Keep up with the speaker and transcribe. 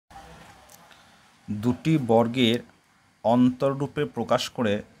দুটি বর্গের অন্তররূপে প্রকাশ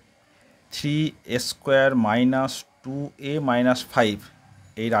করে 3a²-2a-5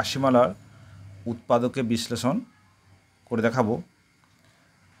 এই রাশিমালার উৎপাদকে বিশ্লেষণ করে দেখাবো।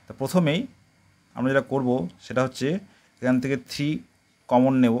 তা প্রথমেই আমরা যেটা করব সেটা হচ্ছে এখান থেকে 3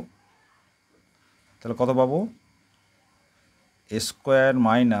 কমন নেব। তাহলে কত পাবো?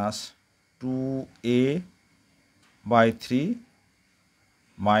 a²-2a/3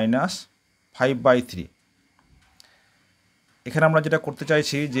 -5/3। এখানে আমরা যেটা করতে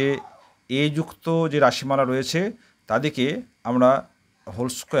চাইছি যে এ যুক্ত যে রাশিমালা রয়েছে তাদেরকে আমরা whole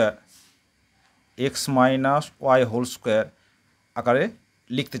square x minus Y whole square আকারে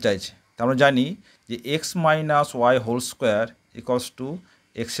লিখতে চাইছি। তা আমরা জানি যে x minus Y whole square equals to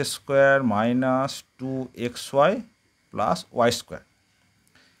x square minus 2xy plus Y square.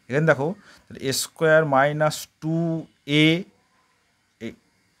 এখানে দেখো এ স্কোয়ার মাইনাস 2a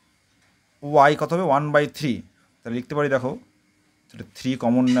ওয়াই কত হবে 1/3। তাহলে লিখতে পারি, দেখো 3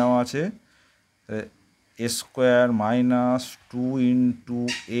 কমন নেওয়া আছে, a² minus 2 into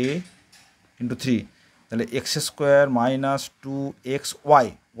a into 3, তাহলে x² মাইনাস 2xy,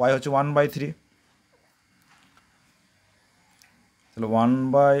 ওয়াই হচ্ছে 1/3, তাহলে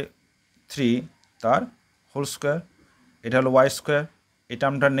 1/3 তার হোল স্কোয়ার। এটা হলো ওয়াই স্কোয়ার, এই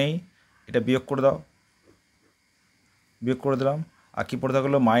টার্মটা নেই, এটা বিয়োগ করে দাও, বিয়োগ করে দিলাম। আর কি পড়ে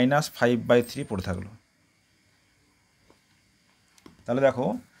থাকলো? -5/3 পড়ে থাকলো। তাহলে দেখো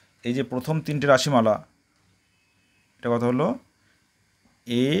এই যে প্রথম তিনটে রাশিমালা, এটা কত হলো?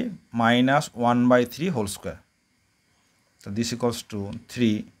 a minus 1/3 whole square. তো this equals to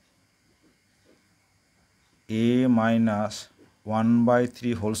 3a minus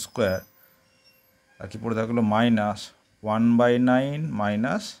 1/3 whole square, আর কি পড়ে থাকলো? -1/9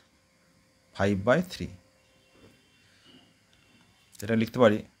 মাইনাস 5/3। এটা লিখতে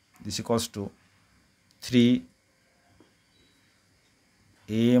পারি, this equals to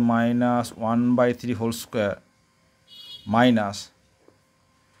 3a minus 1/3 whole square minus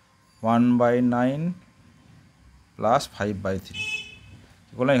 1/9 plus 5/3।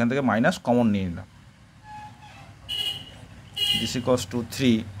 কী করলাম? এখান থেকে মাইনাস কমন নিয়ে নিলাম। This equals to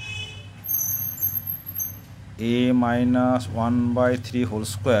 3a minus 1/3 whole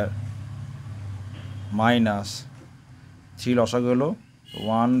square minus 3 লসাগু হলো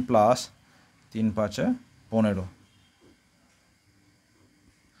 1 plus 3 5 15।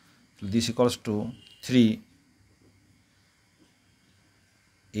 This equals to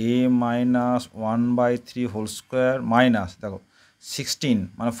 3a minus 1/3 whole square minus, দেখো 16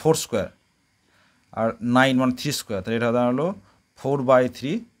 মানে 4 স্কোয়ার, আর 9 মানে 3 স্কোয়ার, তাহলে এটা দাঁড়ালো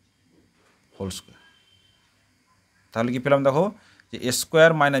 4/3 হোল স্কোয়ার। তাহলে কি পেলাম? দেখো যে এ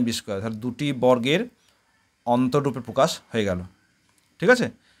স্কোয়ার মাইনাস বি স্কোয়ার, তাহলে দুটি বর্গের অন্তররূপে প্রকাশ হয়ে গেল। ঠিক আছে,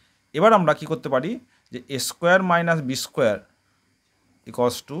 এবার আমরা কি করতে পারি যে এ square minus B square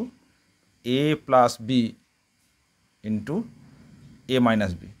equals to A plus B into A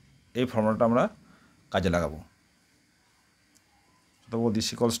minus B, এই ফর্মুলাটা আমরা কাজে লাগাবো। তবু this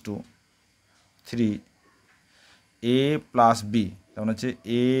equals to 3a plus B, তার মানে হচ্ছে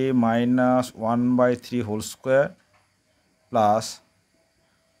a minus 1/3 whole square plus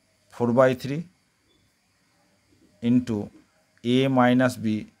 4/3 into a minus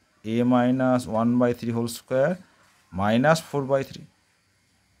B, a minus 1/3 whole square minus 4/3।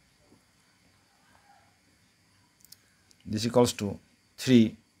 This equals to 3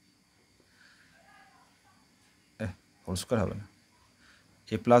 whole square হবে না,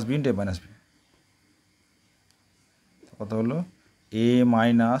 এ প্লাস বি ইন্টু এ মাইনাস বি, কত হলো? এ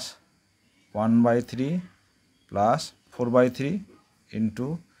মাইনাস 1/3 প্লাস 4/3 ইন্টু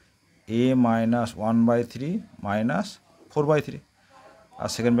এ minus 1/3 minus 4/3, আর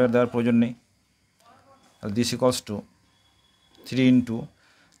second bracket দেওয়ার প্রয়োজন নেই। তাহলে this equals to 3 into,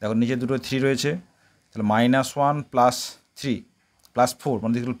 দেখো নিচে দুটো 3 রয়েছে, তাহলে -1 প্লাস 3 প্লাস 4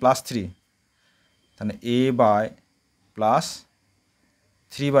 মানে দিস প্লাস 3, তাহলে a বাই প্লাস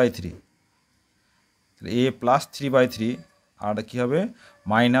 3/3, তাহলে a প্লাস 3/3, আর কী হবে?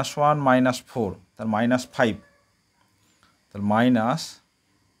 -1 মাইনাস 4 তার -5, তাহলে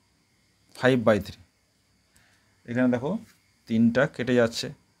 -5/3। এখানে দেখো 3টা কেটে যাচ্ছে,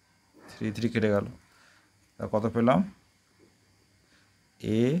 3 কেটে গেল, তা কত পেলাম?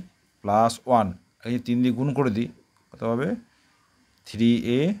 a প্লাস 1, এই 3 দিয়ে গুণ করে দিই, কত হবে?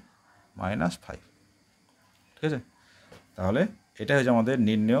 3a minus 5। ঠিক আছে, তাহলে এটা হচ্ছে আমাদের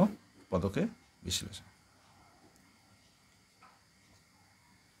নির্ণেয় পদকে বিশ্লেষণ।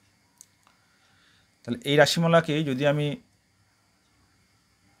 তাহলে এই রাশিমালাকে যদি আমি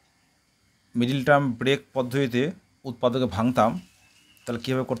মিডিল টার্ম ব্রেক পদ্ধতিতে উৎপাদকে ভাঙতাম, তাহলে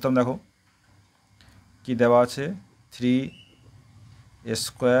কীভাবে করতাম? দেখো কি দেওয়া আছে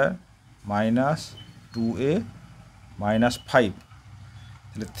 3a² - 2a - 5,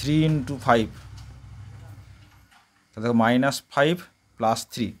 তাহলে 3 × 5, তাহলে -5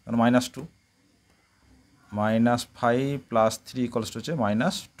 + 3 মানে -2, -5 + 3 = হচ্ছে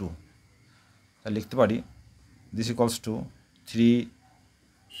 -2। তাহলে লিখতে পারি this equals to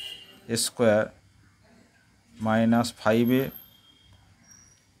 3a² - 5a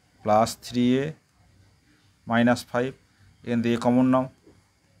 + 3a - 5, এখান থেকে কমন নাও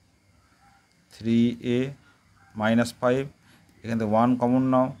 3a - 5, এখান থেকে 1 কমন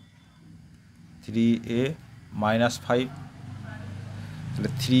নাও 3a - 5, তাহলে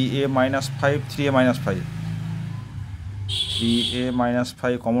 3a - 5, 3a - 5, 3a -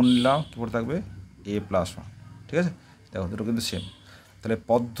 5 কমন নিলাম, কী পড়ে থাকবে a + 1। ঠিক আছে, দেখো দুটো কিন্তু সেম। তাহলে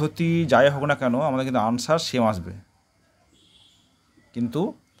পদ্ধতি যাই হোক না কেন আমাদের কিন্তু আনসার সেম আসবে, কিন্তু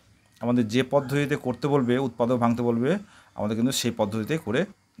আমাদের যে পদ্ধতিতে করতে বলবে, উৎপাদক ভাঙতে বলবে, আমাদের কিন্তু সেই পদ্ধতিতে করে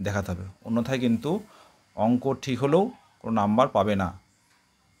দেখাতে হবে, অন্যথায় কিন্তু অঙ্ক ঠিক হলেও কোনো নাম্বার পাবে না।